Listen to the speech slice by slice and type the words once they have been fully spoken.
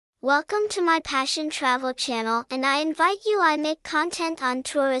Welcome to my Passion Travel channel, and I invite you. I make content on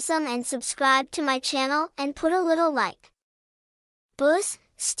tourism, and subscribe to my channel and put a little like. Buuz,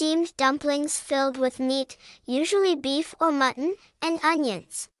 steamed dumplings filled with meat, usually beef or mutton, and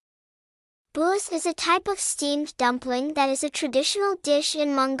onions. Buuz is a type of steamed dumpling that is a traditional dish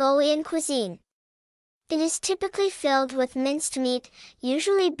in Mongolian cuisine. It is typically filled with minced meat,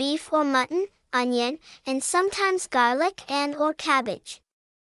 usually beef or mutton, onion, and sometimes garlic and/or cabbage.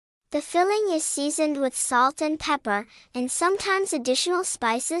 The filling is seasoned with salt and pepper, and sometimes additional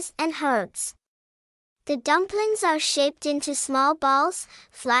spices and herbs. The dumplings are shaped into small balls,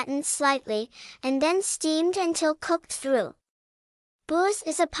 flattened slightly, and then steamed until cooked through. Buuz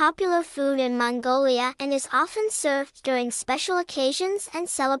is a popular food in Mongolia and is often served during special occasions and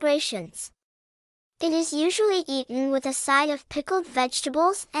celebrations. It is usually eaten with a side of pickled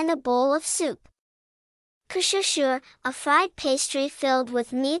vegetables and a bowl of soup. Khuushuur, a fried pastry filled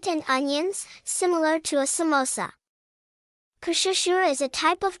with meat and onions, similar to a samosa. Khuushuur is a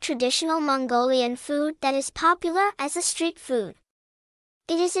type of traditional Mongolian food that is popular as a street food.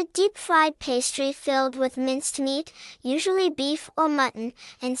 It is a deep-fried pastry filled with minced meat, usually beef or mutton,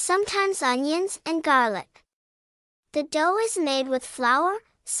 and sometimes onions and garlic. The dough is made with flour,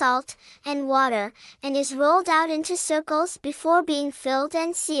 salt, and water, and is rolled out into circles before being filled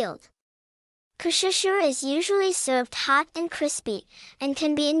and sealed. Khuushuur is usually served hot and crispy, and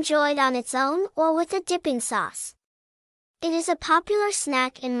can be enjoyed on its own or with a dipping sauce. It is a popular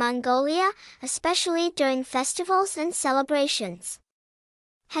snack in Mongolia, especially during festivals and celebrations.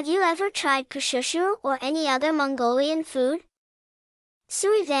 Have you ever tried Khuushuur or any other Mongolian food?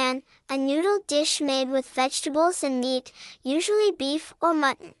 Tsuivan, a noodle dish made with vegetables and meat, usually beef or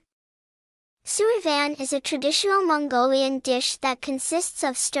mutton. Tsuivan is a traditional Mongolian dish that consists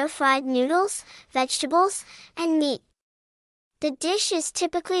of stir-fried noodles, vegetables, and meat. The dish is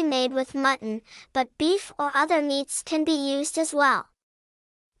typically made with mutton, but beef or other meats can be used as well.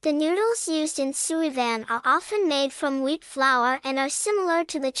 The noodles used in Tsuivan are often made from wheat flour and are similar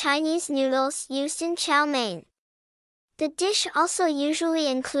to the Chinese noodles used in chow mein. The dish also usually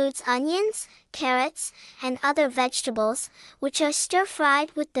includes onions, carrots, and other vegetables, which are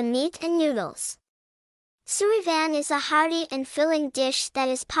stir-fried with the meat and noodles. Tsuivan is a hearty and filling dish that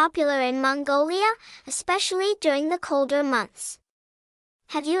is popular in Mongolia, especially during the colder months.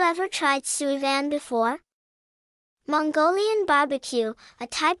 Have you ever tried Tsuivan before? Mongolian barbecue, a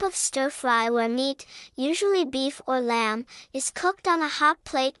type of stir-fry where meat, usually beef or lamb, is cooked on a hot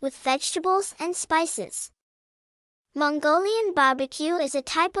plate with vegetables and spices. Mongolian barbecue is a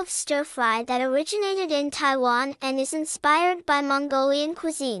type of stir-fry that originated in Taiwan and is inspired by Mongolian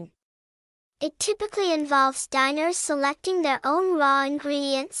cuisine. It typically involves diners selecting their own raw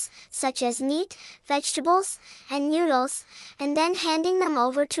ingredients, such as meat, vegetables, and noodles, and then handing them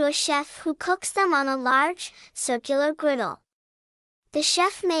over to a chef who cooks them on a large, circular griddle. The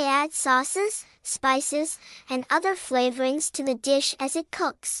chef may add sauces, spices, and other flavorings to the dish as it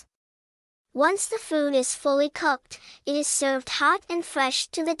cooks. Once the food is fully cooked, it is served hot and fresh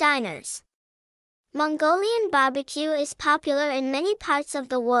to the diners. Mongolian barbecue is popular in many parts of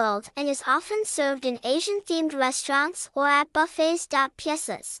the world and is often served in Asian-themed restaurants or at buffets.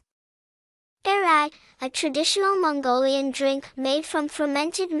 Piezas. Airag, a traditional Mongolian drink made from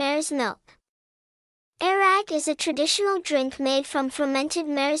fermented mare's milk. Airag is a traditional drink made from fermented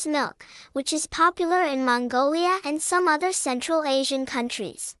mare's milk, which is popular in Mongolia and some other Central Asian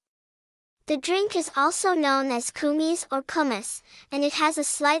countries. The drink is also known as kumis or kumis, and it has a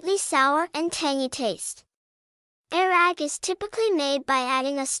slightly sour and tangy taste. Airag is typically made by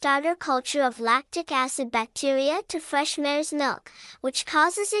adding a starter culture of lactic acid bacteria to fresh mare's milk, which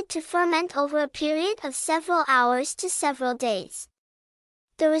causes it to ferment over a period of several hours to several days.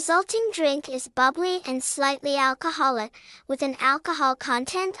 The resulting drink is bubbly and slightly alcoholic, with an alcohol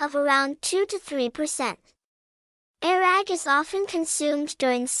content of around 2 to 3%. Airag is often consumed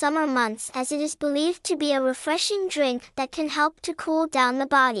during summer months as it is believed to be a refreshing drink that can help to cool down the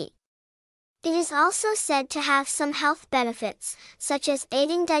body. It is also said to have some health benefits, such as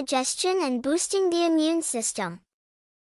aiding digestion and boosting the immune system.